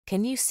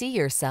Can you see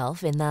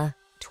yourself in the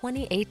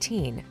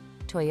 2018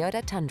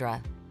 Toyota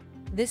Tundra?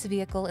 This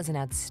vehicle is an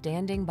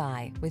outstanding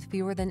buy with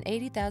fewer than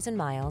 80,000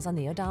 miles on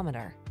the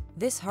odometer.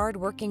 This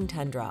hard-working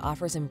Tundra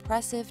offers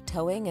impressive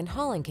towing and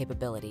hauling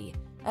capability,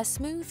 a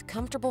smooth,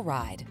 comfortable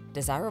ride,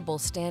 desirable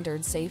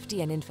standard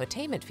safety and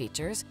infotainment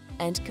features,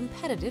 and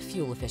competitive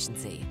fuel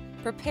efficiency.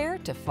 Prepare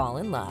to fall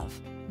in love.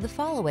 The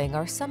following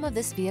are some of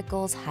this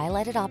vehicle's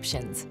highlighted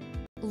options: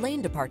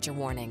 lane departure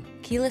warning,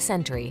 keyless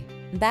entry,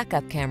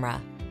 backup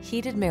camera,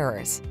 heated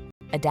mirrors,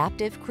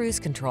 adaptive cruise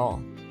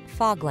control,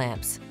 fog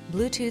lamps,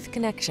 Bluetooth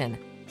connection,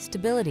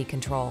 stability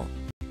control,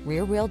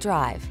 rear-wheel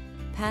drive,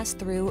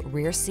 pass-through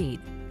rear seat.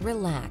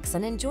 Relax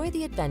and enjoy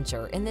the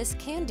adventure in this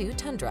can-do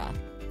Tundra.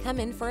 Come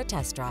in for a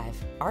test drive.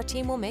 Our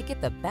team will make it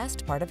the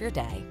best part of your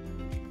day.